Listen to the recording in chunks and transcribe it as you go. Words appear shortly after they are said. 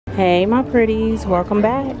Hey my pretties, welcome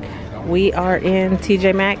back. We are in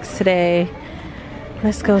Tjmaxx today.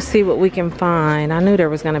 Let's go see what we can find. I knew there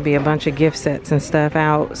was going to be a bunch of gift sets and stuff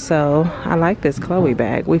out, so I like this Chloe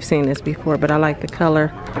bag. We've seen this before, but I like the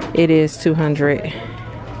color. It is $200.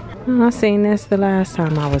 Oh, I seen this the last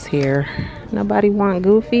time I was here. Nobody want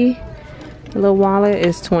Goofy? The little wallet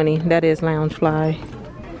is $20. That is Loungefly.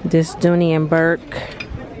 This Dooney and Burke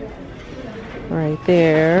right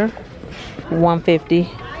there,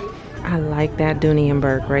 $150. I like that Dooney and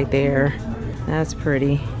Burke right there. That's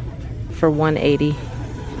pretty. For $180.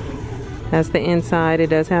 That's the inside. It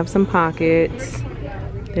does have some pockets.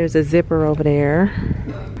 There's a zipper over there.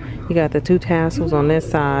 You got the two tassels on this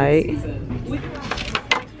side.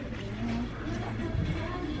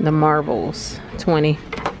 The marbles, $20.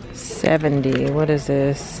 $70. What is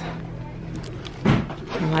this?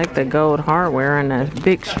 I like the gold hardware and the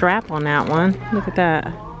big strap on that one. Look at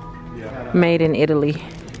that. Made in Italy.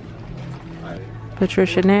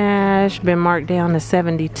 Patricia Nash, been marked down to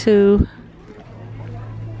 $72.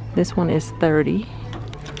 This one is $30.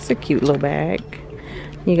 It's a cute little bag.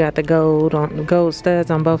 You got the gold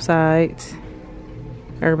studs on both sides.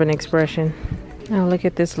 Urban Expression. Oh, look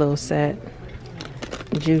at this little set.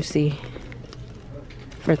 Juicy.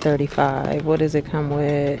 For $35. What does it come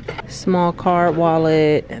with? Small card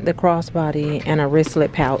wallet, the crossbody, and a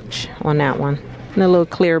wristlet pouch on that one. And a little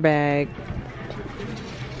clear bag.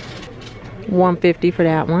 $150 for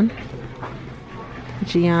that one.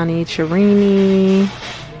 Gianni Cherini.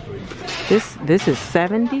 This is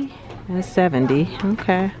 $70. That's $70.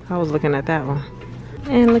 Okay, I was looking at that one.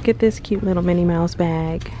 And look at this cute little Minnie Mouse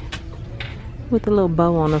bag with a little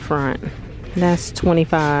bow on the front. That's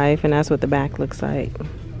 $25, and that's what the back looks like.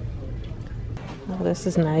 Oh, this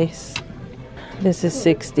is nice. This is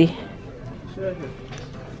 $60.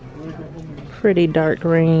 Pretty dark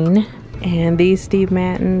green. And these Steve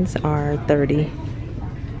Maddens are $30.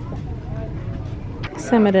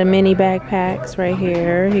 Some of the mini backpacks right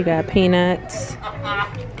here. You got Peanuts.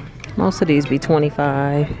 Most of these be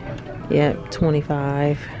 $25. Yep,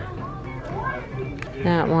 $25.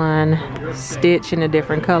 That one, Stitch in the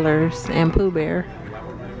different colors, and Pooh Bear.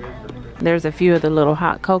 There's a few of the little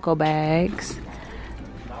hot cocoa bags.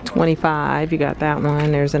 $25. You got that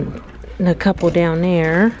one. There's a couple down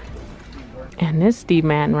there. And this Steve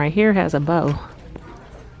Madden right here has a bow.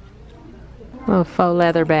 A faux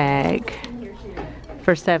leather bag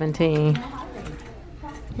for $17.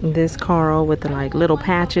 This Carl with the like little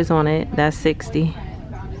patches on it, that's $60.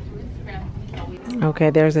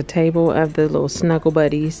 Okay, there's a table of the little snuggle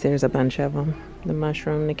buddies. There's a bunch of them. The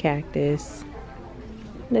mushroom, the cactus,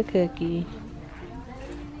 the cookie,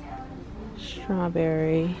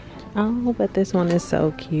 strawberry. Oh, but this one is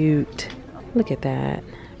so cute. Look at that.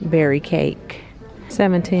 Berry cake.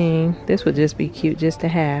 $17. This would just be cute just to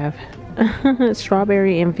have.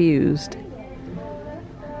 Strawberry infused.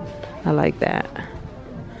 I like that.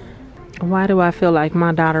 Why do I feel like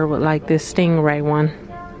my daughter would like this stingray one?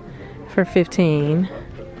 For $15.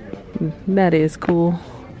 That is cool.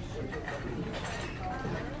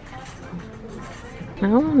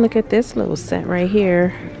 Oh, look at this little set right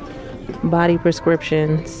here. Body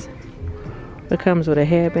Prescriptions. It comes with a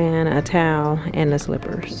headband, a towel, and the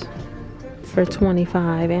slippers. For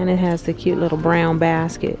 $25. And it has the cute little brown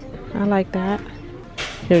basket. I like that.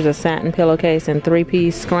 There's a satin pillowcase and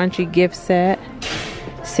 3-piece scrunchy gift set.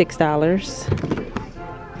 $6.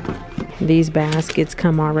 These baskets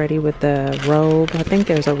come already with the robe. I think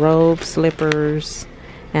there's a robe, slippers,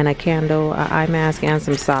 and a candle, an eye mask, and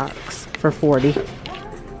some socks for $40.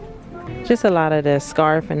 Just a lot of the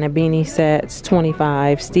scarf and the beanie sets,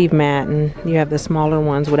 $25. Steve Madden. You have the smaller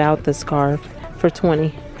ones without the scarf for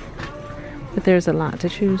 $20. But there's a lot to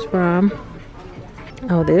choose from.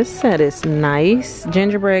 Oh, this set is nice.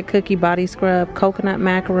 Gingerbread cookie body scrub, coconut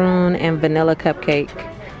macaroon, and vanilla cupcake.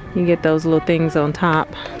 You get those little things on top.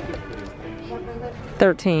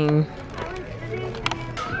 $13.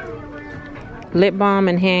 Lip balm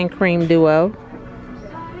and hand cream duo.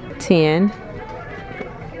 $10.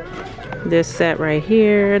 This set right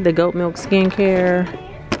here, the goat milk skincare.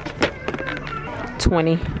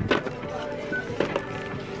 $20.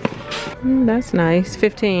 That's nice.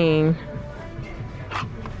 $15.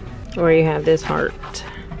 Or you have this heart.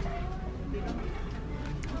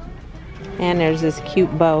 And there's this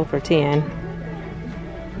cute bow for $10.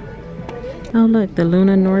 Oh look, the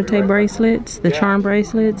Luna Norte bracelets, the charm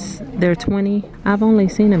bracelets, they're $20. I've only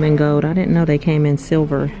seen them in gold. I didn't know they came in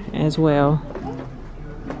silver as well.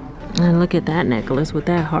 And look at that necklace with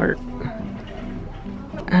that heart.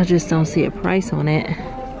 I just don't see a price on it.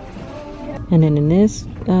 And then in this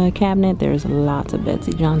cabinet, there's lots of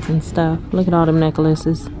Betsy Johnson stuff. Look at all them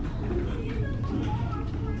necklaces.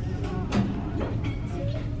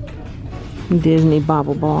 Disney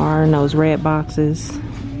bobble bar in those red boxes.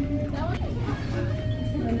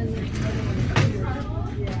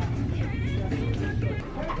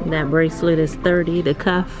 That bracelet is $30, the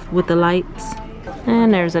cuff with the lights.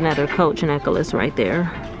 And there's another Coach necklace right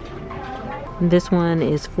there. This one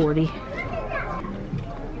is $40.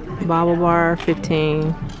 Bobble bar,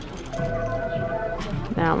 $15.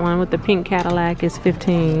 That one with the pink Cadillac is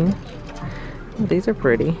 $15. These are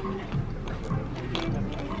pretty.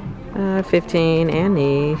 $15, and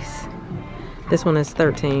these. This one is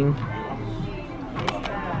 $13.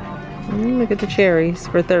 Look at the cherries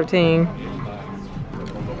for $13.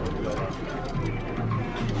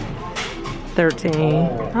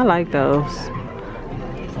 $13. I like those.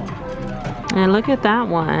 And look at that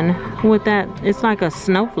one with that. It's like a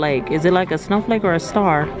snowflake. Is it like a snowflake or a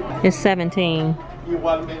star? It's $17.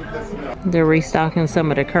 They're restocking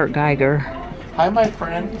some of the Kurt Geiger. Hi, my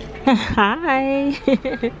friend. Hi.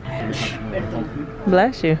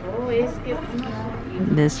 Bless you.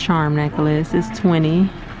 This charm necklace is $20.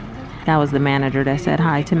 That was the manager that said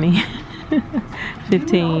hi to me.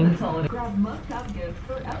 $15.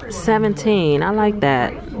 $17. I like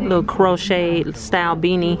that little crochet style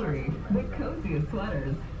beanie.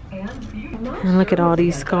 And look at all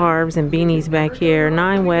these scarves and beanies back here.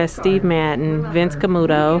 9 West, Steve Madden, Vince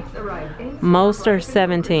Camuto. Most are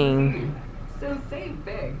 $17.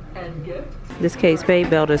 This Kate Spade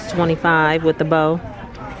belt is $25 with the bow.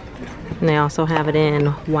 And they also have it in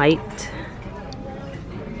white.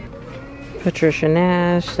 Patricia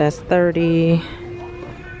Nash, that's $30.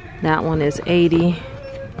 That one is $80.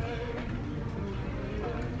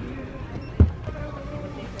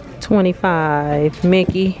 $25.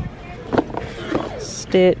 Mickey.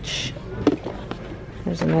 Stitch.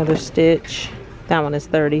 There's another Stitch. That one is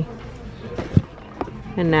 $30.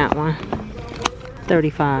 And that one,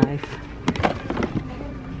 $35.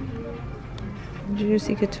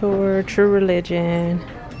 Juicy Couture, True Religion.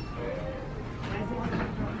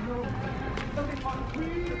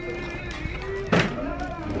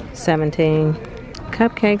 $17.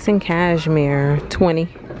 Cupcakes and Cashmere, $20.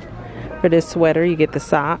 For this sweater, you get the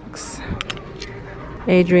socks.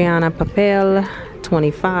 Adriana Papel,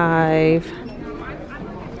 $25.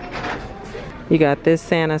 You got this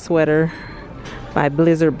Santa sweater by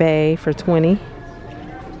Blizzard Bay for $20.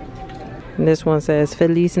 And this one says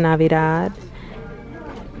Feliz Navidad.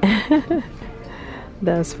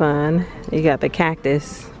 That's fun. You got the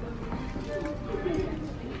cactus.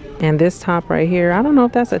 And this top right here, I don't know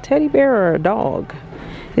if that's a teddy bear or a dog.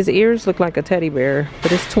 His ears look like a teddy bear,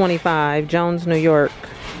 but it's $25. Jones, New York.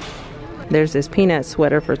 There's this peanut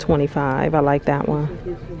sweater for $25. I like that one.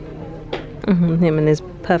 Him in his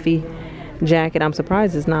puffy jacket. I'm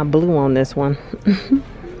surprised it's not blue on this one.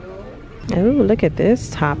 Oh, look at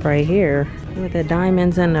this top right here with the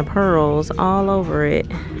diamonds and the pearls all over it.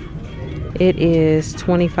 It is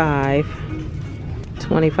 $25.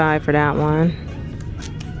 $25 for that one.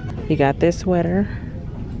 You got this sweater,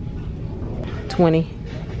 $20.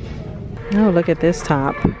 Oh, look at this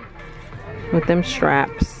top with them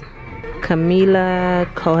straps. Camila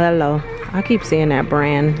Coelho. I keep seeing that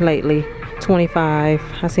brand lately. $25.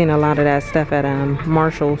 I've seen a lot of that stuff at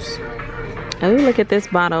Marshall's. Oh, look at this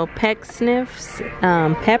bottle. Peck Sniffs,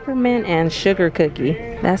 peppermint and sugar cookie.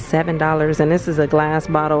 That's $7, and this is a glass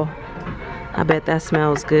bottle. I bet that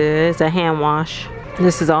smells good. It's a hand wash.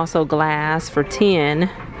 This is also glass for $10.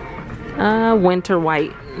 Winter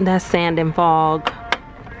white. That's sand and fog.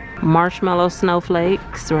 Marshmallow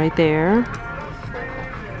snowflakes right there.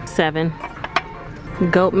 $7.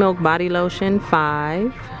 Goat milk body lotion,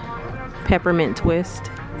 $5. Peppermint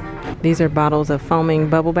twist. These are bottles of foaming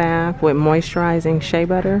bubble bath with moisturizing shea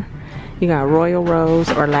butter. You got royal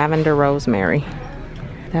rose or lavender rosemary.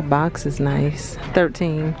 That box is nice.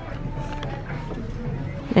 $13.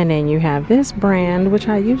 And then you have this brand, which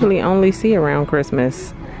I usually only see around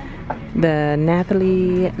Christmas. The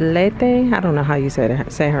Nathalie Lete. I don't know how you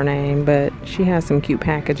say her name, but she has some cute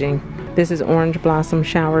packaging. This is Orange Blossom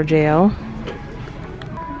Shower Gel.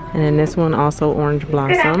 And then this one also Orange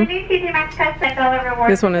Blossom.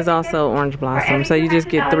 This one is also Orange Blossom. So you just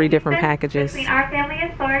get 3 different packages.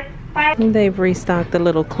 And they've restocked the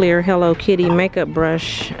little clear Hello Kitty makeup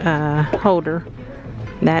brush holder.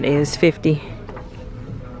 That is $50.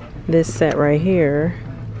 This set right here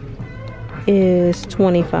is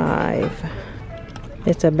 $25.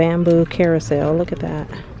 It's a bamboo carousel. Look at that.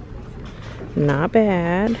 Not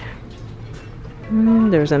bad.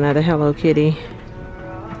 There's another Hello Kitty.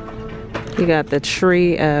 You got the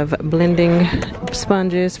tree of blending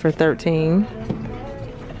sponges for $13.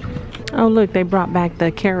 Oh look, they brought back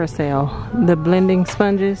the carousel, the blending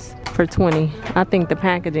sponges. for 20. I think the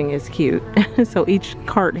packaging is cute. So each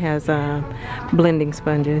cart has blending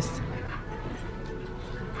sponges.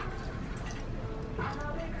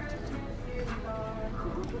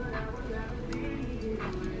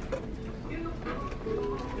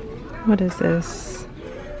 What is this?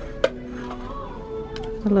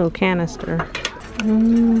 A little canister.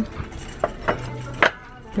 I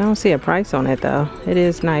don't see a price on it though. It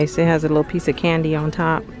is nice. It has a little piece of candy on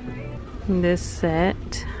top. This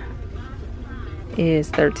set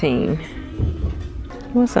is $13.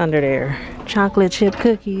 What's under there? Chocolate chip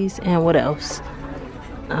cookies and what else?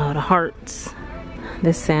 Oh, the hearts.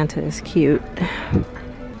 This Santa is cute.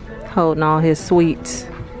 Holding all his sweets.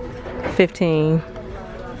 15.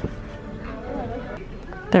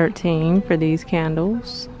 13 for these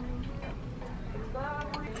candles.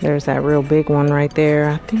 There's that real big one right there.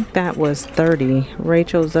 I think that was 30.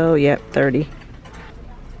 Rachel Zoe, yep, 30.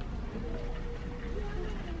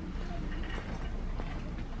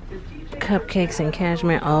 Cupcakes and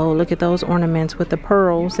cashmere. Oh, look at those ornaments with the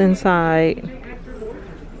pearls inside.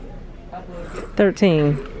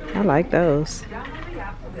 13. I like those.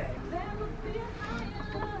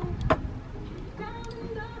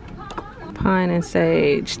 Pine and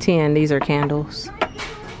sage, 10. These are candles.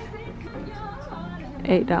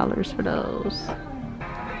 $8 for those.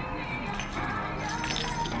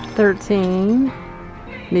 13.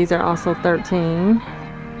 These are also 13.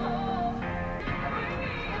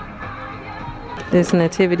 This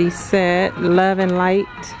nativity set, Love and Light,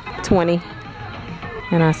 20.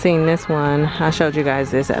 And I seen this one. I showed you guys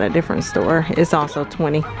this at a different store. It's also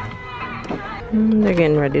 20. They're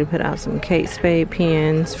getting ready to put out some Kate Spade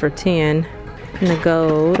pins for 10. In the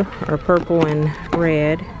gold or purple and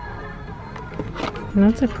red. And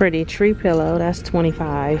that's a pretty tree pillow. That's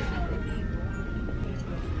 25.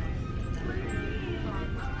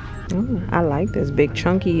 Oh, I like this big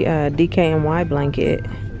chunky DKNY blanket.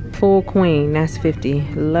 Full queen. That's 50.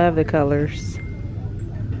 Love the colors.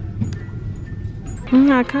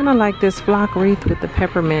 I kind of like this flock wreath with the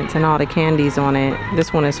peppermints and all the candies on it.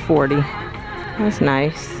 This one is 40. That's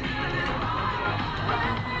nice.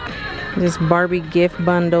 This Barbie gift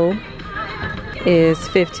bundle is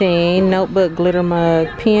 15. Notebook, glitter mug,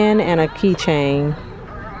 pen, and a keychain.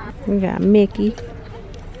 We got Mickey.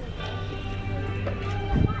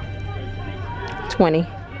 20.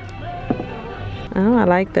 Oh, I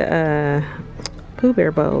like the Pooh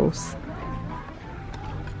Bear bowls.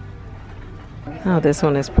 Oh, this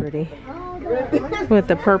one is pretty. With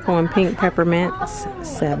the purple and pink peppermints.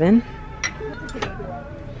 7.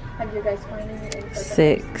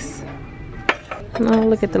 6. Oh,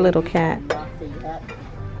 look at the little cat.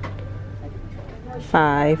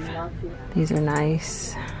 5. These are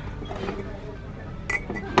nice.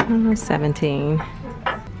 Oh, 17.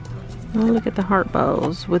 Oh, look at the heart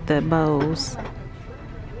bows with the bows.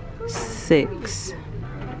 6.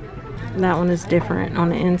 That one is different on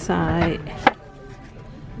the inside.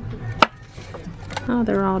 Oh,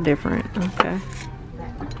 they're all different. Okay.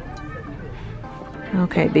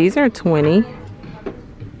 Okay, these are 20.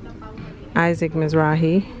 Isaac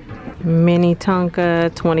Mizrahi. Mini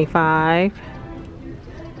Tonka, 25.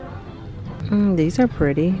 These are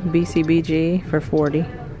pretty. BCBG for 40.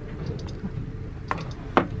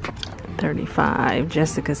 35.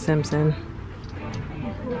 Jessica Simpson.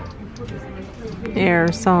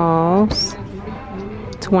 Aerosols,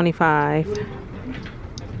 25.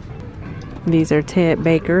 These are Ted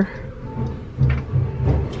Baker.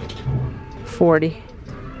 40.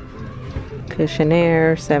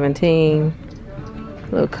 Cushionaire, 17.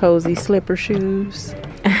 Little cozy slipper shoes.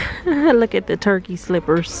 Look at the turkey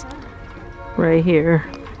slippers right here.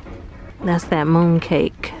 That's that moon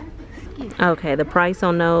cake. Okay, the price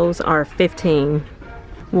on those are 15.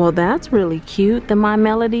 Well, that's really cute. The My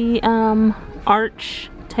Melody arch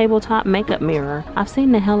tabletop makeup mirror. I've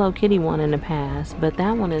seen the Hello Kitty one in the past, but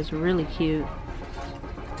that one is really cute.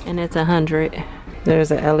 And it's 100.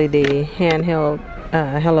 There's a LED handheld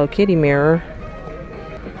Hello Kitty mirror.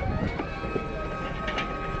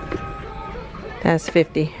 That's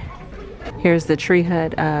 50. Here's the Tree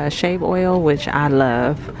Hut shave oil, which I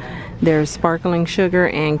love. There's sparkling sugar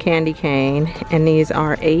and candy cane, and these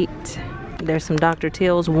are 8. There's some Dr.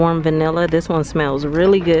 Teal's warm vanilla. This one smells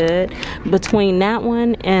really good. Between that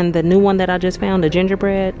one and the new one that I just found, the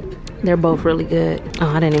gingerbread, they're both really good. Oh,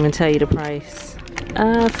 I didn't even tell you the price.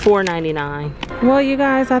 $4.99. Well, you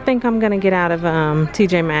guys, I think I'm gonna get out of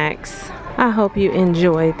Tjmaxx. I hope you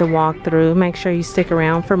enjoyed the walkthrough. Make sure you stick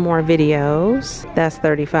around for more videos. That's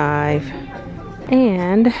 35.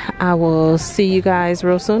 And I will see you guys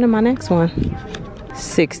real soon in my next one.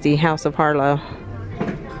 60, House of Harlow.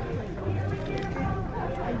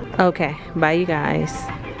 Okay, bye you guys.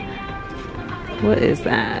 What is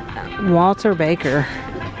that? Walter Baker.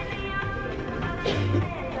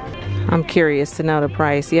 I'm curious to know the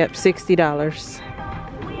price. Yep, $60.